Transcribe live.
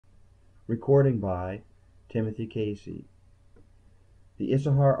Recording by Timothy Casey. The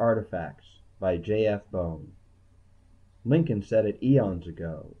Issahar Artifacts by J.F. Bone. Lincoln said it eons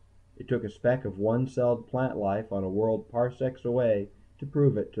ago. It took a speck of one-celled plant life on a world parsecs away to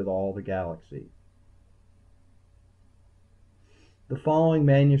prove it to all the galaxy. The following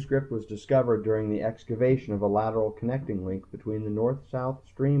manuscript was discovered during the excavation of a lateral connecting link between the north-south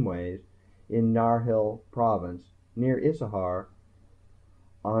streamways in Narhil province, near Issahar,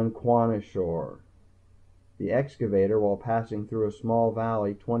 on Quanashore. The excavator, while passing through a small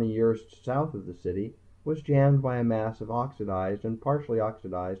valley 20 years south of the city, was jammed by a mass of oxidized and partially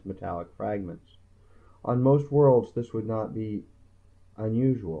oxidized metallic fragments. On most worlds this would not be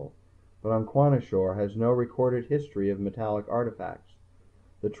unusual, but on Quanashore has no recorded history of metallic artifacts.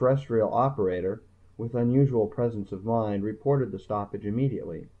 The terrestrial operator, with unusual presence of mind, reported the stoppage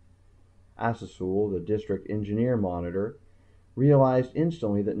immediately. Issahar, the district engineer monitor, realized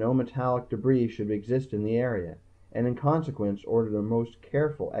instantly that no metallic debris should exist in the area, and in consequence ordered a most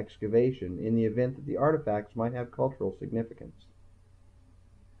careful excavation in the event that the artifacts might have cultural significance.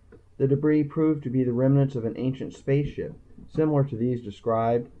 The debris proved to be the remnants of an ancient spaceship, similar to these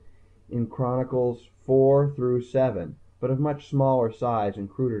described in Chronicles 4 through 7, but of much smaller size and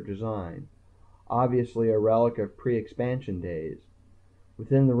cruder design, obviously a relic of pre-expansion days.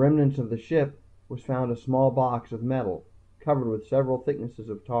 Within the remnants of the ship was found a small box of metal, covered with several thicknesses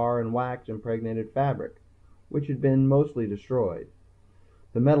of tar and wax impregnated fabric, which had been mostly destroyed.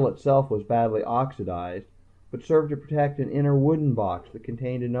 The metal itself was badly oxidized, but served to protect an inner wooden box that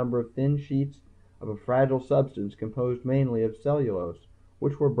contained a number of thin sheets of a fragile substance composed mainly of cellulose,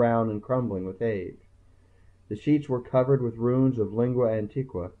 which were brown and crumbling with age. The sheets were covered with runes of lingua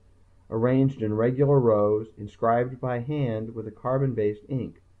antiqua, arranged in regular rows, inscribed by hand with a carbon-based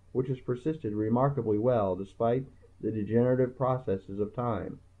ink, which has persisted remarkably well despite the degenerative processes of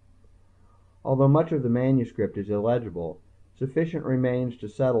time. Although much of the manuscript is illegible, sufficient remains to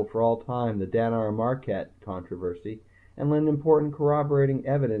settle for all time the Danar Marquette controversy and lend important corroborating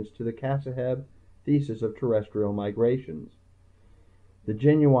evidence to the Cassaheb thesis of terrestrial migrations. The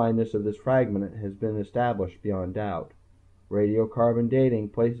genuineness of this fragment has been established beyond doubt. Radiocarbon dating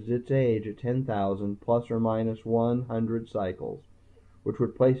places its age at 10,000 plus or minus 100 cycles, which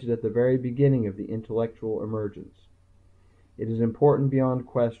would place it at the very beginning of the intellectual emergence. It is important beyond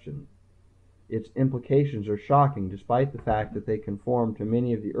question. Its implications are shocking despite the fact that they conform to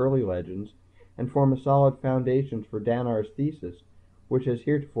many of the early legends and form a solid foundation for Danar's thesis, which has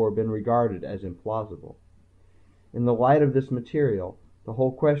heretofore been regarded as implausible. In the light of this material, the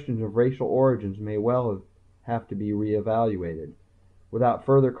whole question of racial origins may well have to be re-evaluated. Without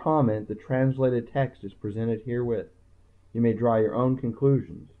further comment, the translated text is presented herewith. You may draw your own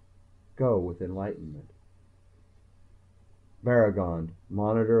conclusions. Go with enlightenment. Barragond,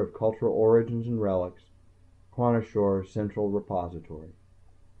 Monitor of Cultural Origins and Relics, Quanashore Central Repository.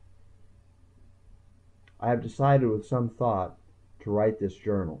 I have decided with some thought to write this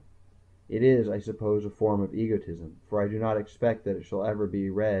journal. It is, I suppose, a form of egotism, for I do not expect that it shall ever be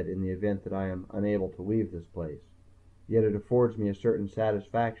read in the event that I am unable to leave this place. Yet it affords me a certain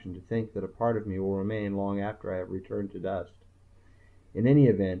satisfaction to think that a part of me will remain long after I have returned to dust. In any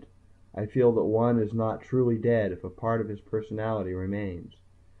event, I feel that one is not truly dead if a part of his personality remains.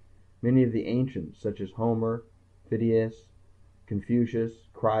 Many of the ancients, such as Homer, Phidias, Confucius,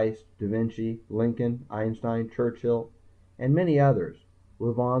 Christ, Da Vinci, Lincoln, Einstein, Churchill, and many others,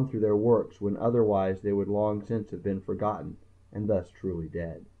 live on through their works when otherwise they would long since have been forgotten, and thus truly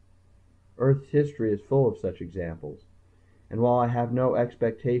dead. Earth's history is full of such examples, and while I have no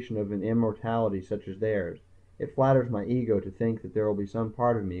expectation of an immortality such as theirs, it flatters my ego to think that there will be some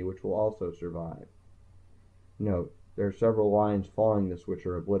part of me which will also survive. Note: there are several lines following this which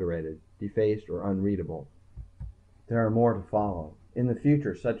are obliterated, defaced, or unreadable. There are more to follow. In the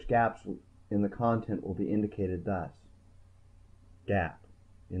future, such gaps in the content will be indicated thus: Gap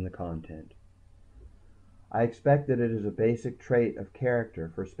in the content. I expect that it is a basic trait of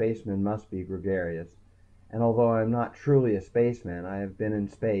character, for spacemen must be gregarious, and although I am not truly a spaceman, I have been in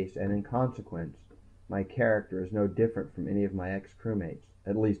space, and in consequence my character is no different from any of my ex-crewmates,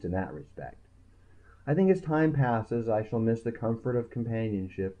 at least in that respect. I think as time passes I shall miss the comfort of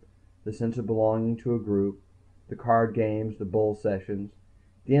companionship, the sense of belonging to a group, the card games, the bull sessions,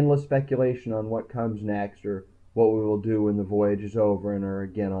 the endless speculation on what comes next, or what we will do when the voyage is over and are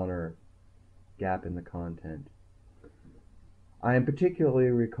again on Earth. Gap in the content. I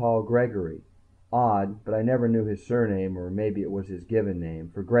particularly recall Gregory. Odd, but I never knew his surname, or maybe it was his given name,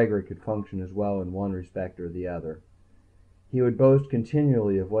 for Gregory could function as well in one respect or the other. He would boast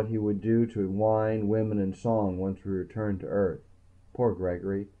continually of what he would do to wine, women, and song once we returned to Earth. Poor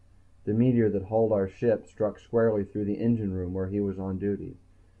Gregory. The meteor that hulled our ship struck squarely through the engine room where he was on duty.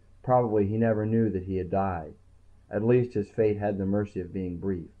 Probably he never knew that he had died. At least his fate had the mercy of being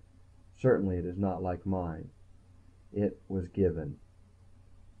brief. Certainly it is not like mine. It was given.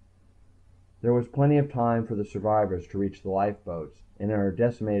 There was plenty of time for the survivors to reach the lifeboats, and in our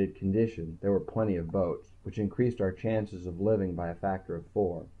decimated condition there were plenty of boats, which increased our chances of living by a factor of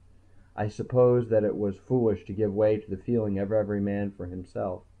 4. I suppose that it was foolish to give way to the feeling of every man for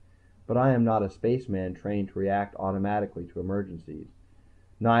himself, but I am not a spaceman trained to react automatically to emergencies.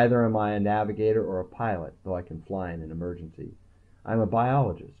 Neither am I a navigator or a pilot, though I can fly in an emergency. I am a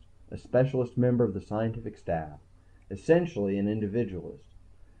biologist, a specialist member of the scientific staff, essentially an individualist.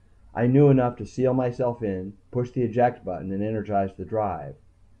 I knew enough to seal myself in, push the eject button, and energize the drive.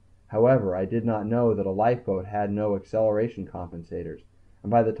 However, I did not know that a lifeboat had no acceleration compensators,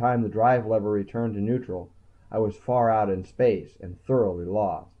 and by the time the drive lever returned to neutral, I was far out in space and thoroughly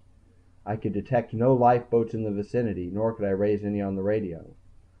lost. I could detect no lifeboats in the vicinity, nor could I raise any on the radio.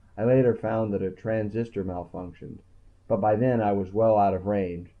 I later found that a transistor malfunctioned, but by then I was well out of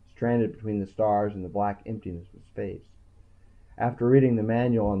range, stranded between the stars and the black emptiness of space. After reading the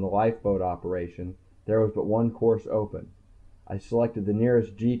manual on the lifeboat operation, there was but one course open. I selected the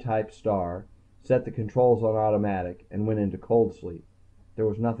nearest G-type star, set the controls on automatic, and went into cold sleep. There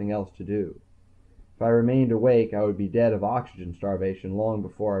was nothing else to do. If I remained awake, I would be dead of oxygen starvation long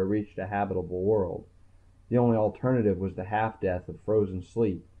before I reached a habitable world. The only alternative was the half-death of frozen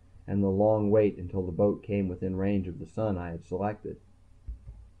sleep and the long wait until the boat came within range of the sun I had selected.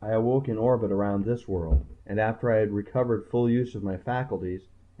 I awoke in orbit around this world, and after I had recovered full use of my faculties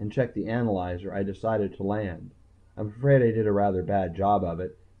and checked the analyzer, I decided to land. I'm afraid I did a rather bad job of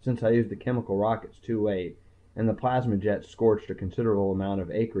it, since I used the chemical rockets too late, and the plasma jets scorched a considerable amount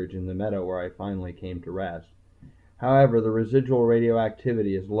of acreage in the meadow where I finally came to rest. However, the residual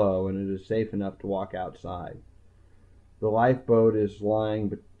radioactivity is low, and it is safe enough to walk outside. The lifeboat is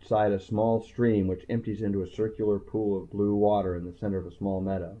lying beside a small stream which empties into a circular pool of blue water in the center of a small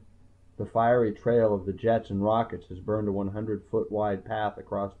meadow. The fiery trail of the jets and rockets has burned a 100-foot wide path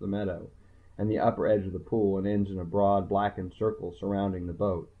across the meadow and the upper edge of the pool, and ends in a broad blackened circle surrounding the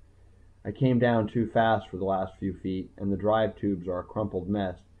boat. I came down too fast for the last few feet, and the drive tubes are a crumpled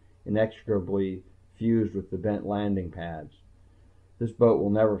mess, inextricably fused with the bent landing pads. This boat will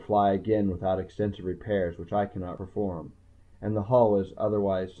never fly again without extensive repairs, which I cannot perform, and the hull is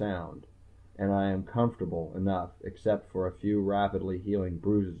otherwise sound, and I am comfortable enough except for a few rapidly healing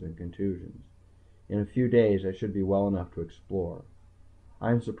bruises and contusions. In a few days I should be well enough to explore.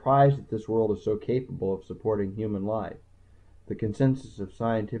 I am surprised that this world is so capable of supporting human life. The consensus of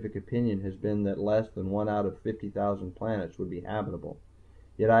scientific opinion has been that less than 1 out of 50,000 planets would be habitable,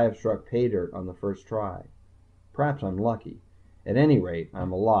 yet I have struck pay dirt on the first try. Perhaps I'm lucky. At any rate,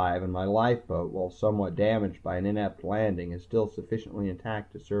 I'm alive, and my lifeboat, while somewhat damaged by an inept landing, is still sufficiently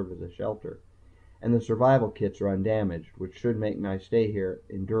intact to serve as a shelter, and the survival kits are undamaged, which should make my stay here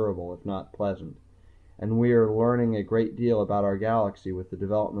endurable if not pleasant. And we are learning a great deal about our galaxy with the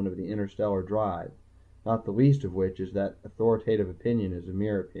development of the interstellar drive, not the least of which is that authoritative opinion is a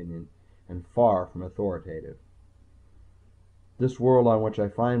mere opinion, and far from authoritative. This world on which I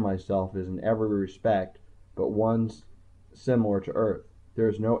find myself is in every respect but one similar to Earth. There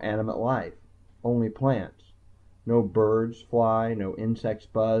is no animate life, only plants. No birds fly, no insects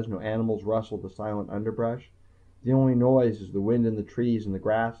buzz, no animals rustle the silent underbrush. The only noise is the wind in the trees and the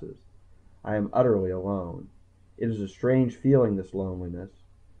grasses. I am utterly alone. It is a strange feeling, this loneliness.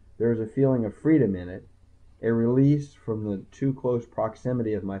 There is a feeling of freedom in it, a release from the too close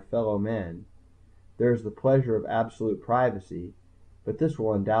proximity of my fellow men. There is the pleasure of absolute privacy, but this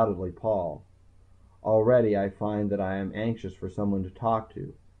will undoubtedly pall. Already I find that I am anxious for someone to talk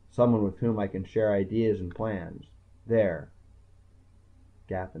to, someone with whom I can share ideas and plans. There.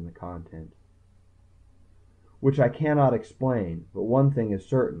 Gap in the content. Which I cannot explain, but one thing is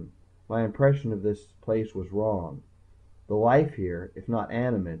certain. My impression of this place was wrong. The life here, if not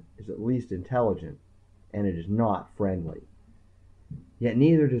animate, is at least intelligent, and it is not friendly. Yet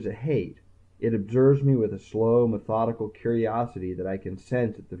neither does it hate. It observes me with a slow, methodical curiosity that I can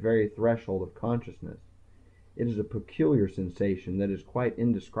sense at the very threshold of consciousness. It is a peculiar sensation that is quite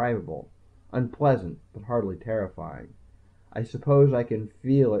indescribable, unpleasant, but hardly terrifying. I suppose I can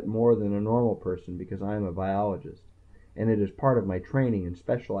feel it more than a normal person because I am a biologist, and it is part of my training and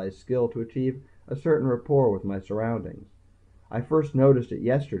specialized skill to achieve a certain rapport with my surroundings. I first noticed it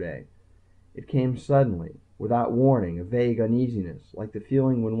yesterday. It came suddenly, without warning, a vague uneasiness, like the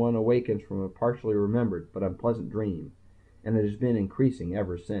feeling when one awakens from a partially remembered but unpleasant dream, and it has been increasing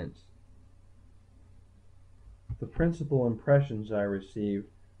ever since. The principal impressions I received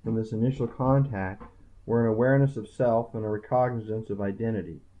from this initial contact were an awareness of self and a recognizance of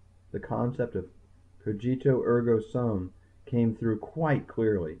identity. The concept of cogito ergo sum came through quite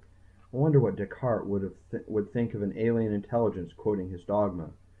clearly. I wonder what Descartes would think of an alien intelligence quoting his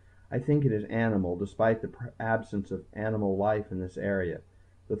dogma. I think it is animal, despite the absence of animal life in this area.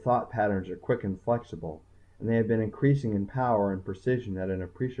 The thought patterns are quick and flexible, and they have been increasing in power and precision at an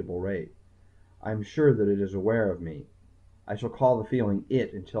appreciable rate. I am sure that it is aware of me. I shall call the feeling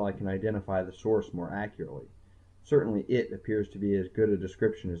 "it" until I can identify the source more accurately. Certainly "it" appears to be as good a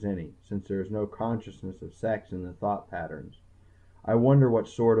description as any, since there is no consciousness of sex in the thought patterns. I wonder what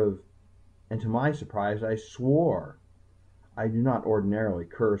sort of... And to my surprise I swore. I do not ordinarily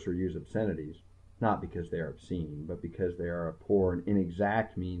curse or use obscenities, not because they are obscene, but because they are a poor and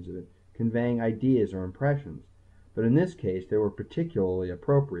inexact means of conveying ideas or impressions. But in this case they were particularly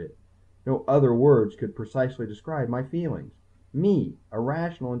appropriate. No other words could precisely describe my feelings. Me, a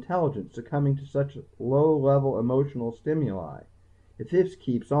rational intelligence succumbing to such low-level emotional stimuli. If this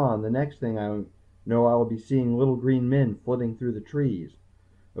keeps on, the next thing I know I will be seeing little green men flitting through the trees.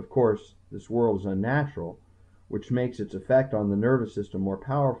 Of course, this world is unnatural, which makes its effect on the nervous system more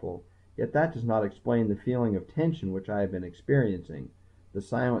powerful, yet that does not explain the feeling of tension which I have been experiencing, the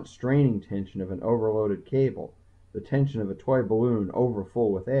silent straining tension of an overloaded cable, the tension of a toy balloon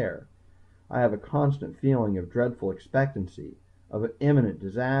overfull with air. I have a constant feeling of dreadful expectancy, of imminent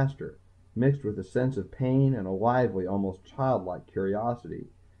disaster, mixed with a sense of pain and a lively, almost childlike curiosity.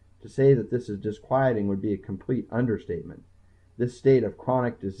 To say that this is disquieting would be a complete understatement. This state of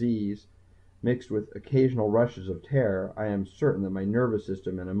chronic disease, mixed with occasional rushes of terror, I am certain that my nervous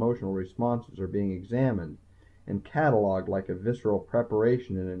system and emotional responses are being examined and catalogued like a visceral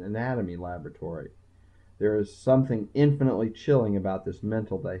preparation in an anatomy laboratory. There is something infinitely chilling about this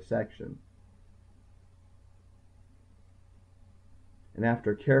mental dissection. And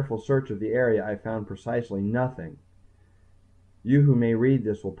after a careful search of the area I found precisely nothing. You who may read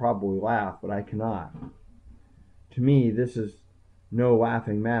this will probably laugh, but I cannot. To me this is no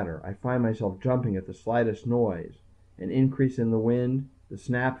laughing matter. I find myself jumping at the slightest noise. An increase in the wind, the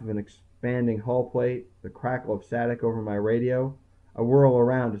snap of an expanding hull plate, the crackle of static over my radio. I whirl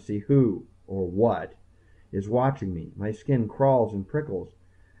around to see who, or what, is watching me. My skin crawls and prickles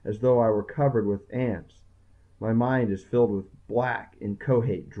as though I were covered with ants. My mind is filled with black,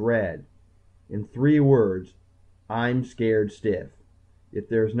 inchoate dread. In 3 words, I'm scared stiff. Yet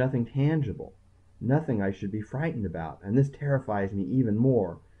there is nothing tangible, nothing I should be frightened about, and this terrifies me even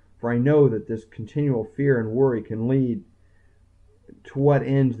more, for I know that this continual fear and worry can lead to what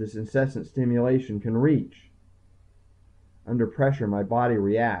ends this incessant stimulation can reach. Under pressure my body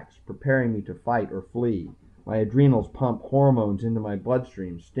reacts, preparing me to fight or flee. My adrenals pump hormones into my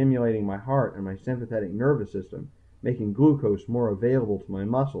bloodstream, stimulating my heart and my sympathetic nervous system, making glucose more available to my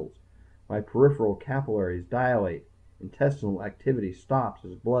muscles. My peripheral capillaries dilate. Intestinal activity stops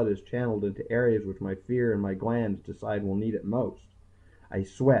as blood is channeled into areas which my fear and my glands decide will need it most. I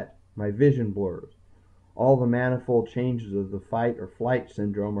sweat. My vision blurs. All the manifold changes of the fight or flight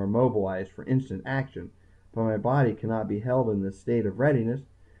syndrome are mobilized for instant action, but my body cannot be held in this state of readiness.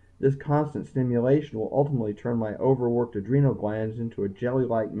 This constant stimulation will ultimately turn my overworked adrenal glands into a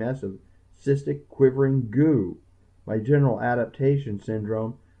jelly-like mess of cystic, quivering goo. My general adaptation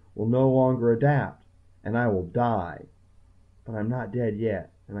syndrome will no longer adapt, and I will die. But I'm not dead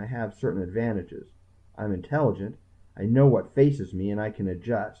yet, and I have certain advantages. I'm intelligent. I know what faces me, and I can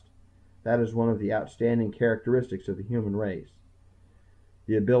adjust. That is one of the outstanding characteristics of the human race.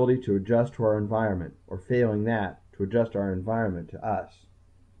 The ability to adjust to our environment, or failing that, to adjust our environment to us.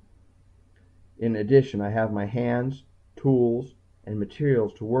 In addition, I have my hands, tools, and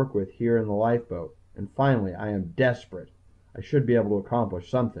materials to work with here in the lifeboat. And finally, I am desperate. I should be able to accomplish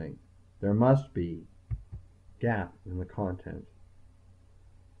something. There must be gap in the content.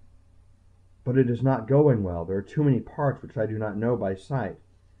 But it is not going well. There are too many parts which I do not know by sight.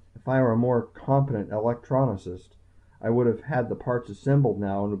 If I were a more competent electronicist, I would have had the parts assembled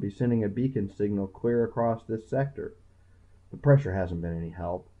now and would be sending a beacon signal clear across this sector. The pressure hasn't been any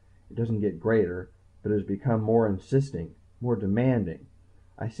help. It doesn't get greater, but it has become more insisting, more demanding.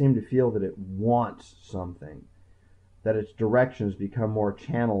 I seem to feel that it wants something, that its direction has become more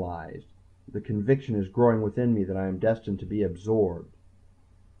channelized. The conviction is growing within me that I am destined to be absorbed.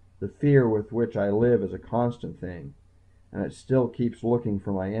 The fear with which I live is a constant thing, and it still keeps looking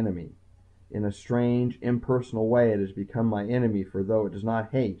for my enemy. In a strange, impersonal way it has become my enemy, for though it does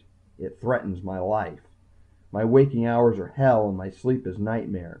not hate, it threatens my life. My waking hours are hell and my sleep is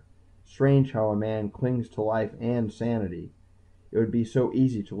nightmare. Strange how a man clings to life and sanity. It would be so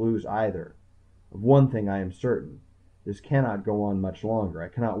easy to lose either. Of one thing I am certain. This cannot go on much longer. I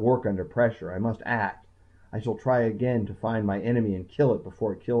cannot work under pressure. I must act. I shall try again to find my enemy and kill it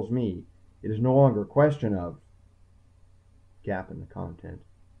before it kills me. It is no longer a question of... Gap in the content.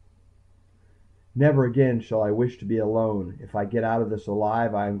 Never again shall I wish to be alone. If I get out of this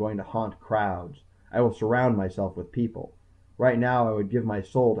alive, I am going to haunt crowds. I will surround myself with people. Right now I would give my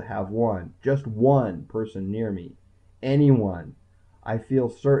soul to have one, just one person near me. Anyone. I feel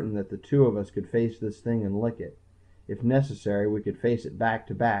certain that the two of us could face this thing and lick it. If necessary, we could face it back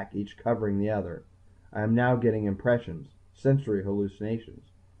to back, each covering the other. I am now getting impressions, sensory hallucinations.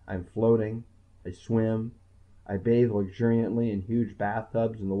 I am floating. I swim. I bathe luxuriantly in huge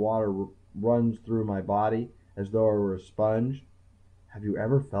bathtubs, and the water runs through my body as though I were a sponge. Have you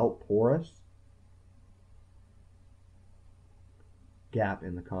ever felt porous? Gap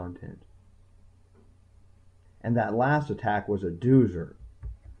in the content. And that last attack was a doozer.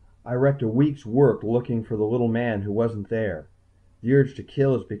 I wrecked a week's work looking for the little man who wasn't there. The urge to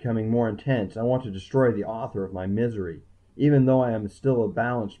kill is becoming more intense. I want to destroy the author of my misery, even though I am still a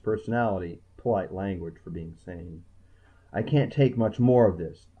balanced personality. Polite language for being sane. I can't take much more of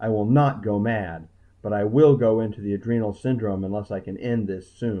this. I will not go mad, but I will go into the adrenal syndrome unless I can end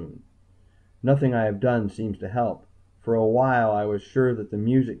this soon. Nothing I have done seems to help. For a while I was sure that the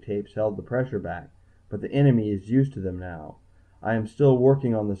music tapes held the pressure back, but the enemy is used to them now. I am still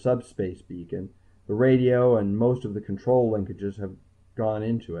working on the subspace beacon. The radio and most of the control linkages have gone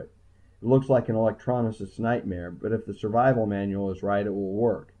into it. It looks like an electronicist's nightmare, but if the survival manual is right, it will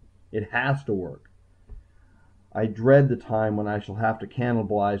work. It has to work. I dread the time when I shall have to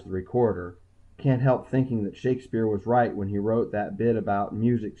cannibalize the recorder. Can't help thinking that Shakespeare was right when he wrote that bit about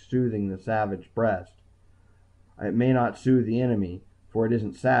music soothing the savage breast. It may not soothe the enemy, for it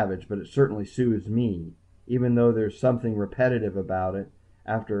isn't savage, but it certainly soothes me, even though there's something repetitive about it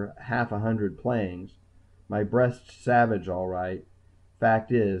after 100 playings. My breast's savage, all right.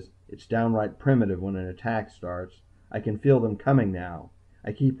 Fact is, it's downright primitive when an attack starts. I can feel them coming now.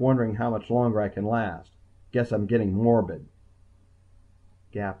 I keep wondering how much longer I can last. Guess I'm getting morbid.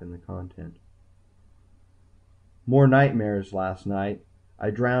 Gap in the content. More nightmares last night. I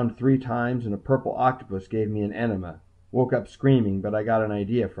drowned 3 times and a purple octopus gave me an enema. Woke up screaming, but I got an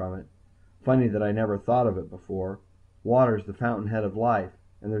idea from it. Funny that I never thought of it before. Water's the fountainhead of life,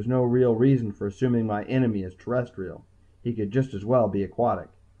 and there's no real reason for assuming my enemy is terrestrial. He could just as well be aquatic.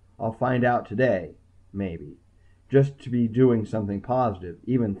 I'll find out today, maybe. Just to be doing something positive,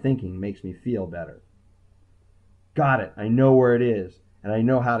 even thinking makes me feel better. Got it! I know where it is, and I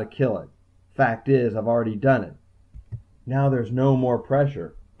know how to kill it. Fact is, I've already done it. Now there's no more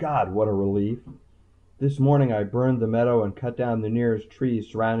pressure. God, what a relief. This morning I burned the meadow and cut down the nearest trees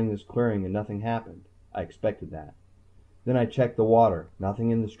surrounding this clearing and nothing happened. I expected that. Then I checked the water.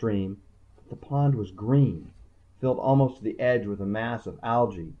 Nothing in the stream. But the pond was green, filled almost to the edge with a mass of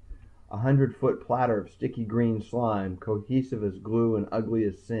algae. 100-foot platter of sticky green slime, cohesive as glue and ugly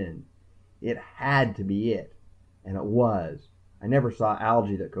as sin. It had to be it. And it was. I never saw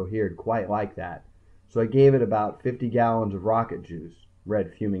algae that cohered quite like that. So I gave it about 50 gallons of rocket juice,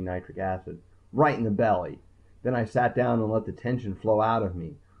 red fuming nitric acid, right in the belly. Then I sat down and let the tension flow out of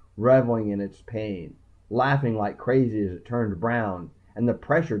me, reveling in its pain, laughing like crazy as it turned brown, and the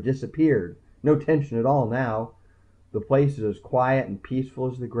pressure disappeared. No tension at all now. The place is as quiet and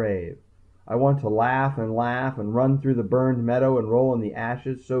peaceful as the grave. I want to laugh and run through the burned meadow and roll in the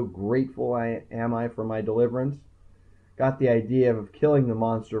ashes, so grateful am I for my deliverance. Got the idea of killing the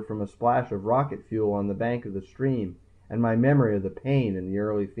monster from a splash of rocket fuel on the bank of the stream, and my memory of the pain and the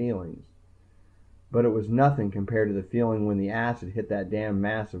early feelings. But it was nothing compared to the feeling when the acid hit that damn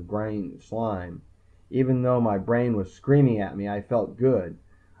mass of green slime. Even though my brain was screaming at me, I felt good.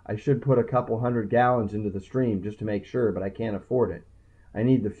 I should put a couple 100 gallons into the stream just to make sure, but I can't afford it. I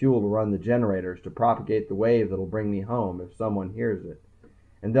need the fuel to run the generators to propagate the wave that'll bring me home if someone hears it.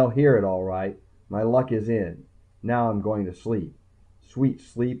 And they'll hear it all right. My luck is in. Now I'm going to sleep. Sweet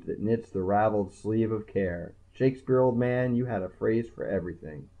sleep that knits the raveled sleeve of care. Shakespeare, old man, you had a phrase for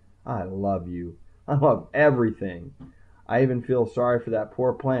everything. I love you. I love everything. I even feel sorry for that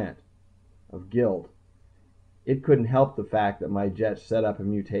poor plant. Of guilt. It couldn't help the fact that my jets set up a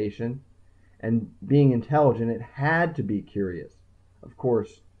mutation. And being intelligent, it had to be curious. Of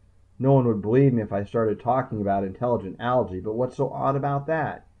course, no one would believe me if I started talking about intelligent algae, but what's so odd about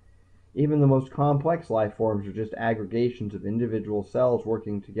that? Even the most complex life forms are just aggregations of individual cells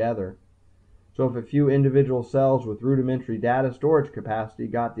working together. So if a few individual cells with rudimentary data storage capacity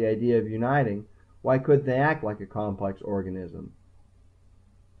got the idea of uniting, why couldn't they act like a complex organism?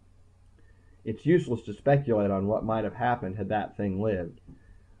 It's useless to speculate on what might have happened had that thing lived.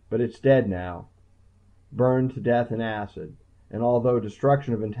 But it's dead now. burned to death in acid, and although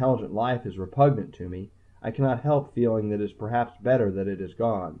destruction of intelligent life is repugnant to me, I cannot help feeling that it is perhaps better that it is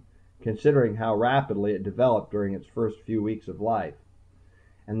gone, considering how rapidly it developed during its first few weeks of life.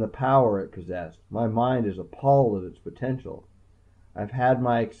 And the power it possessed. My mind is appalled at its potential. I've had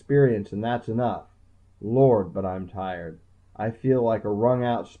my experience and that's enough. Lord, but I'm tired. I feel like a wrung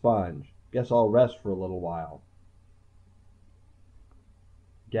out sponge. Guess I'll rest for a little while.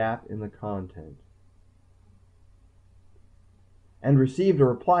 Gap in the content. And received a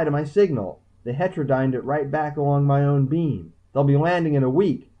reply to my signal. They heterodyned it right back along my own beam. They'll be landing in a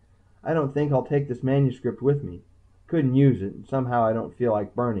week. I don't think I'll take this manuscript with me. Couldn't use it, and somehow I don't feel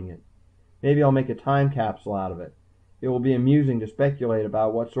like burning it. Maybe I'll make a time capsule out of it. It will be amusing to speculate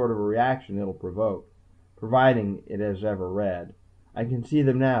about what sort of a reaction it'll provoke, providing it is ever read. I can see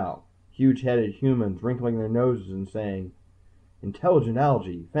them now, huge-headed humans wrinkling their noses and saying, "Intelligent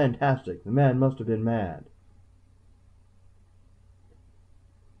algae, fantastic, the man must have been mad."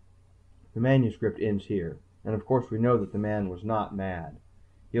 The manuscript ends here, and of course we know that the man was not mad.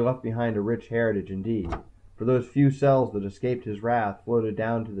 He left behind a rich heritage indeed, for those few cells that escaped his wrath floated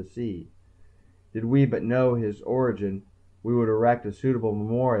down to the sea. Did we but know his origin, we would erect a suitable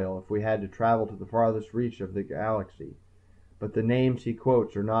memorial if we had to travel to the farthest reach of the galaxy. But the names he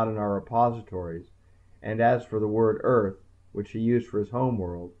quotes are not in our repositories, and as for the word Earth, which he used for his home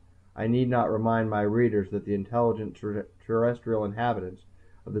world, I need not remind my readers that the intelligent terrestrial inhabitants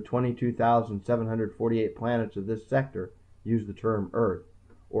of the 22,748 planets of this sector use the term Earth,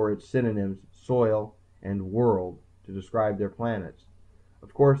 or its synonyms soil and world, to describe their planets.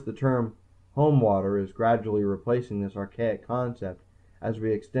 Of course, the term home water is gradually replacing this archaic concept as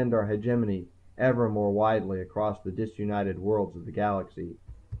we extend our hegemony ever more widely across the disunited worlds of the galaxy.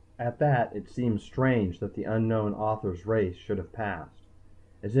 At that, it seems strange that the unknown author's race should have passed.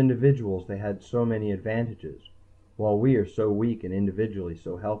 As individuals, they had so many advantages, while we are so weak and individually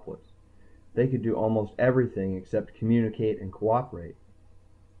so helpless. They could do almost everything except communicate and cooperate.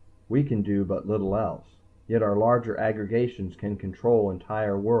 We can do but little else, yet our larger aggregations can control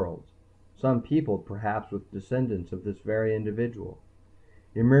entire worlds, some peopled perhaps with descendants of this very individual.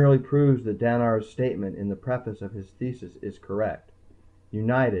 It merely proves that Dannar's statement in the preface of his thesis is correct.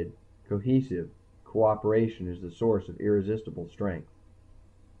 United, cohesive cooperation is the source of irresistible strength.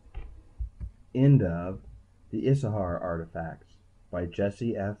 End of The Issahar Artifacts by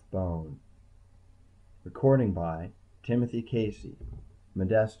Jesse F. Bone. Recording by Timothy Casey,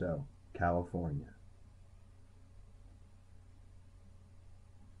 Modesto, California.